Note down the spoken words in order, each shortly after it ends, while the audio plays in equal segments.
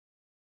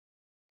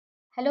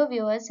Hello,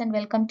 viewers, and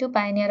welcome to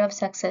Pioneer of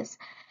Success.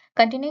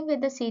 Continuing with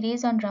the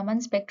series on Raman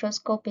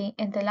spectroscopy,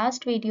 in the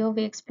last video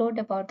we explored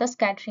about the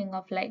scattering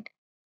of light.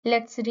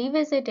 Let's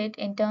revisit it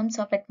in terms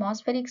of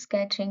atmospheric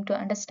scattering to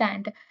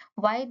understand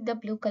why the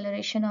blue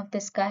coloration of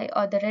the sky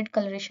or the red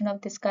coloration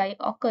of the sky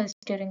occurs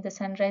during the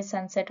sunrise,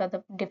 sunset, or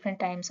the different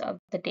times of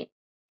the day.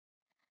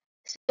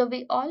 So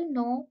we all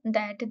know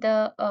that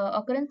the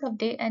occurrence of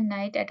day and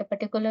night at a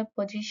particular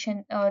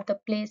position or the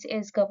place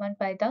is governed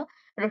by the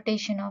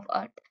rotation of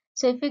Earth.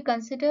 So if we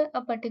consider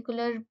a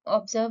particular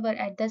observer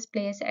at this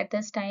place at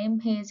this time,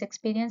 he is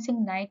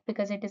experiencing night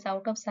because it is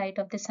out of sight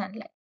of the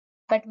sunlight.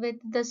 But with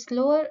the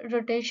slower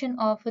rotation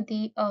of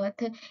the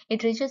Earth,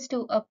 it reaches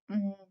to a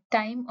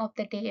time of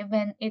the day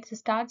when it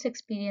starts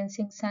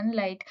experiencing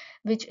sunlight,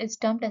 which is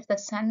termed as the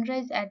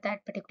sunrise at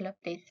that particular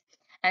place.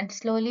 And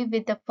slowly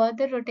with the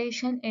further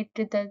rotation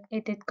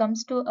it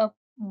comes to a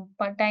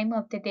time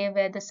of the day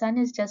where the sun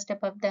is just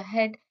above the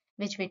head,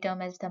 which we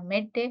term as the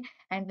midday,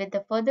 and with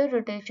the further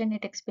rotation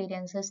it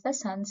experiences the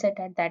sunset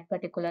at that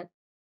particular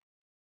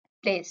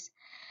place.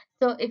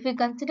 So if we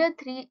consider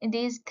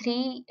these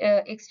three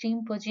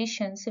extreme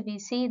positions, we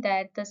see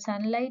that the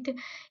sunlight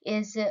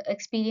is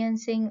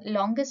experiencing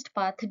longest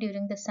path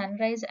during the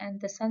sunrise and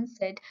the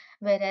sunset,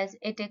 whereas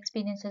it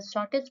experiences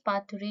shortest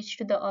path to reach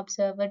to the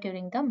observer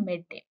during the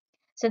midday.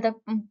 So the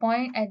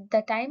point at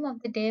the time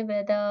of the day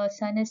where the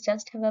sun is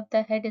just above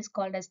the head is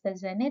called as the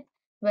zenith,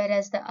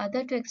 whereas the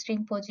other two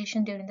extreme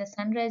position during the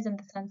sunrise and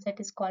the sunset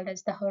is called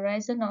as the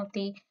horizon of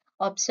the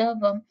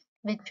observer,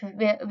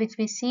 which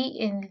we see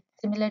in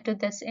similar to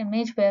this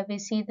image where we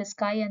see the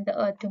sky and the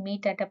earth to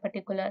meet at a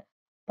particular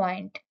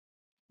point.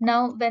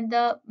 Now, when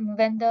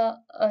the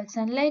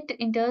sunlight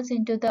enters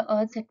into the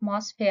Earth's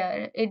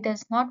atmosphere, it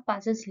does not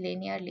passes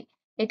linearly.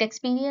 It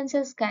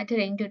experiences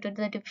scattering due to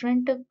the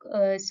different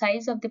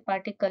size of the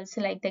particles,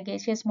 like the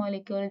gaseous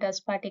molecule,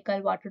 dust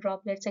particle, water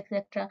droplets,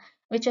 etc.,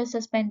 which are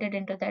suspended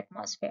into the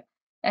atmosphere.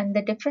 And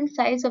the different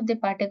size of the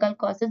particle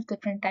causes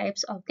different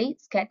types of the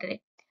scattering.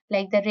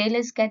 Like the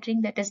Rayleigh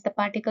scattering, that is the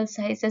particle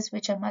sizes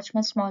which are much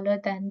smaller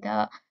than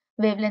the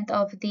wavelength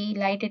of the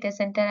light it is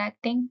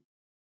interacting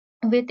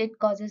with. It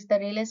causes the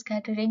Rayleigh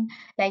scattering,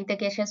 like the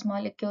gaseous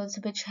molecules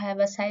which have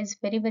a size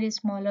very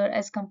smaller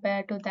as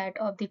compared to that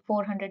of the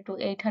 400 to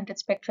 800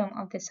 spectrum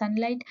of the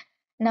sunlight.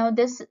 Now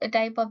this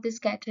type of the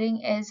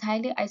scattering is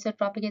highly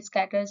isotropic. It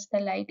scatters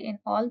the light in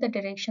all the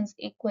directions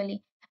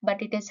equally,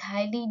 but it is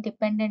highly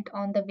dependent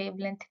on the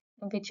wavelength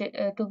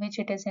to which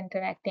it is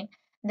interacting.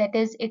 That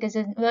is, it is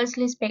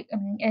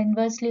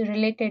inversely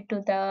related to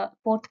the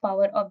fourth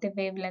power of the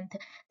wavelength.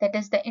 That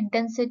is, the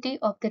intensity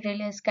of the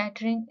Rayleigh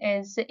scattering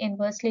is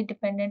inversely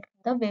dependent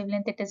on the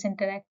wavelength it is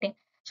interacting.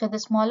 So the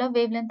smaller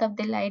wavelength of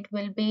the light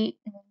will be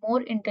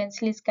more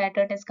intensely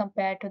scattered as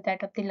compared to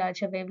that of the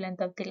larger wavelength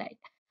of the light.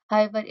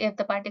 However, if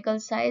the particle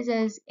size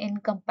is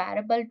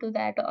incomparable to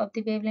that of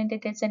the wavelength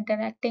it is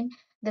interacting,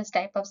 this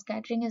type of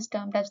scattering is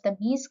termed as the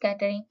Mie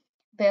scattering,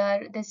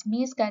 where this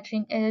Mie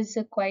scattering is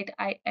quite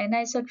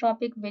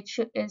anisotropic,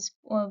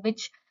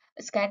 which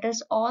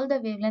scatters all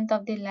the wavelength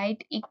of the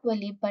light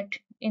equally, but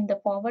in the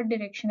forward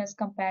direction as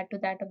compared to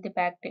that of the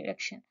back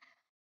direction.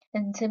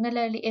 And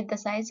similarly, if the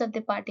size of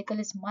the particle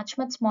is much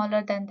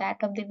smaller than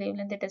that of the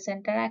wavelength it is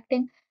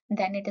interacting,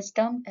 then it is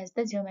termed as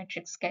the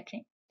geometric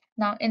scattering.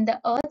 Now, in the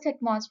Earth's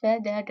atmosphere,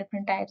 there are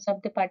different types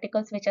of the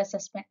particles which are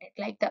suspended,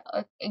 like the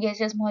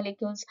gaseous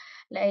molecules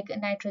like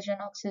nitrogen,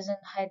 oxygen,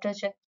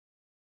 hydrogen,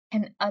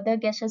 and other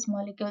gaseous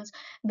molecules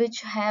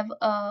which have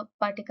a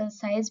particle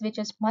size which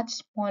is much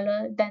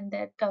smaller than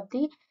that of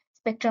the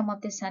spectrum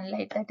of the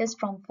sunlight, that is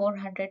from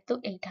 400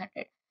 to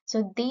 800.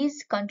 So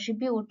these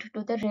contribute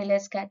to the Rayleigh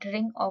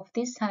scattering of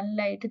the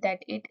sunlight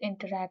that it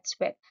interacts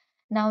with.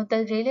 Now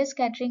the Rayleigh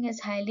scattering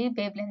is highly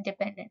wavelength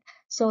dependent.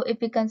 So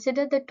if we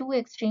consider the two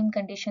extreme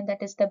conditions,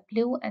 that is the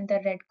blue and the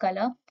red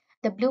color,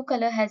 the blue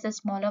color has a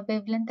smaller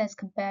wavelength as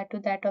compared to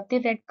that of the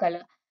red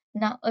color.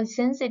 Now,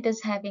 since it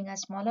is having a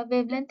smaller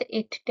wavelength,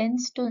 it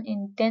tends to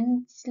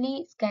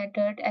intensely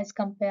scattered as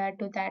compared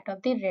to that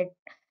of the red.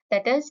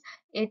 That is,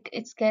 it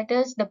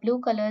scatters, the blue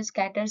color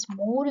scatters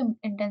more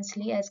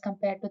intensely as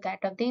compared to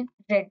that of the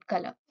red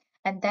color.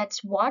 And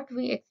that's what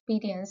we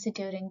experience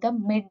during the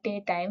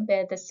midday time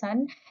where the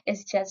sun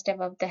is just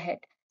above the head.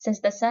 Since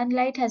the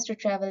sunlight has to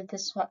travel the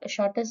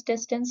shortest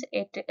distance,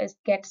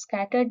 gets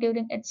scattered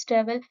during its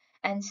travel,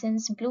 and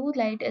since blue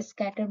light is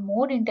scattered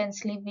more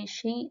intensely, we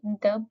see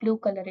the blue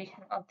coloration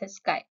of the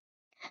sky.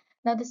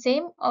 Now, the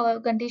same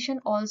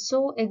condition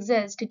also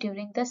exists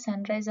during the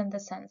sunrise and the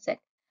sunset.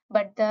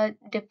 But the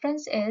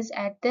difference is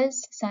at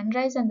this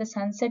sunrise and the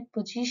sunset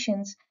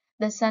positions,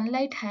 the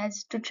sunlight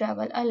has to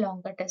travel a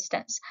longer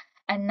distance.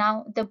 And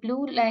now the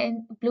blue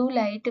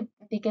light,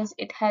 because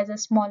it has a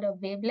smaller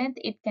wavelength,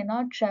 it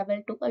cannot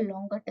travel to a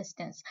longer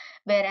distance.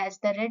 Whereas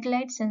the red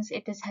light, since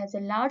has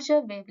a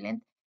larger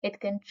wavelength, it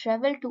can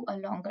travel to a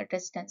longer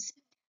distance.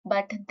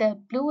 But the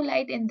blue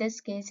light in this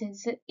case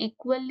is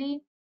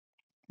equally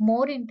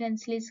more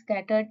intensely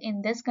scattered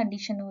in this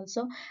condition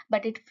also,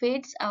 but it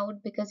fades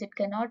out because it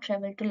cannot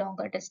travel to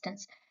longer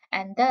distance.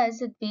 and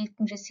thus we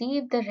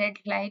receive the red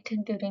light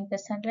during the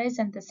sunrise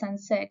and the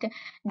sunset,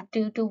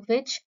 due to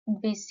which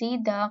we see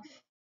the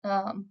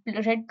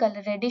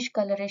reddish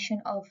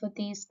coloration of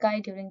the sky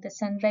during the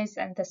sunrise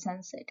and the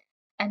sunset.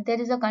 And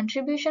there is a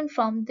contribution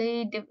from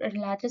the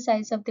larger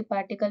size of the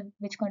particle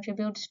which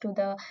contributes to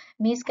the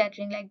Mie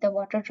scattering, like the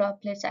water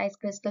droplets, ice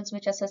crystals,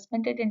 which are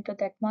suspended into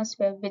the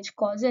atmosphere, which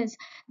causes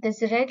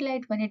this red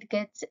light when it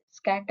gets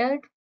scattered.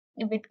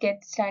 If it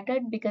gets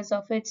scattered because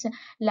of its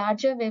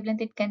larger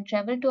wavelength, it can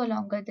travel to a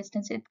longer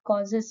distance. It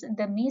causes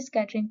the Mie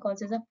scattering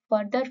causes a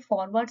further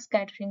forward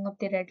scattering of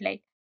the red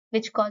light,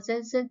 which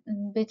causes the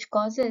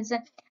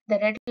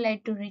red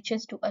light to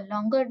reaches to a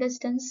longer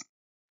distance.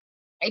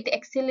 It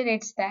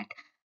accelerates that,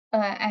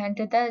 and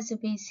thus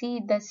we see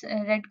this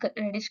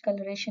reddish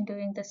coloration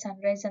during the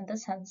sunrise and the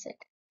sunset.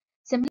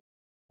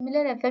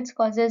 Similar effects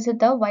causes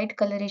the white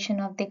coloration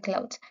of the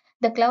clouds.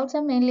 The clouds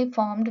are mainly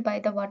formed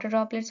by the water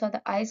droplets or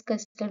the ice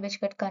crystal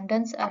which get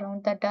condensed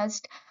around the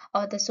dust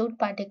or the soot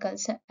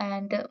particles,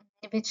 and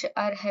which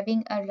are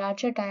having a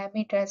larger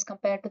diameter as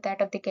compared to that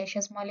of the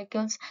gaseous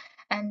molecules,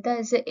 and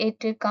thus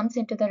it comes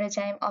into the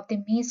regime of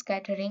the Mie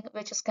scattering,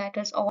 which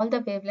scatters all the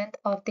wavelength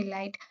of the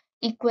light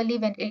equally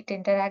when it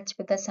interacts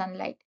with the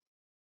sunlight.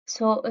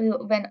 So,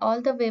 when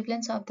all the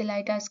wavelengths of the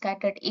light are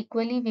scattered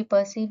equally, we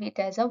perceive it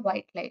as a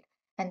white light.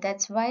 And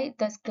that's why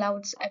the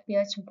clouds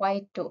appears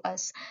white to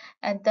us.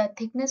 And the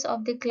thickness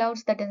of the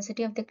clouds, the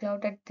density of the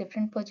cloud at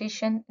different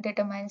position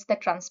determines the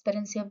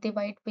transparency of the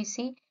white we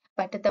see.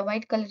 But the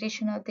white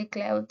coloration of the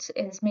clouds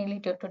is mainly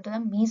due to the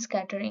Mie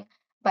scattering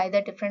by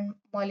the different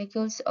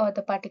molecules or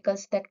the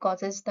particles that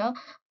causes the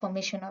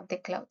formation of the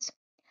clouds.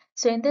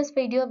 So in this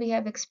video, we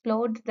have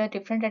explored the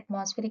different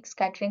atmospheric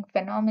scattering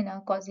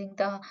phenomena causing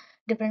the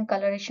different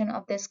coloration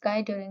of the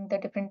sky during the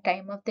different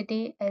time of the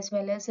day, as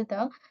well as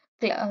the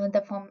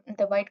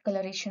white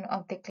coloration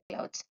of the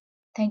clouds.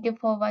 Thank you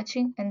for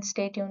watching and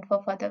stay tuned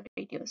for further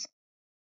videos.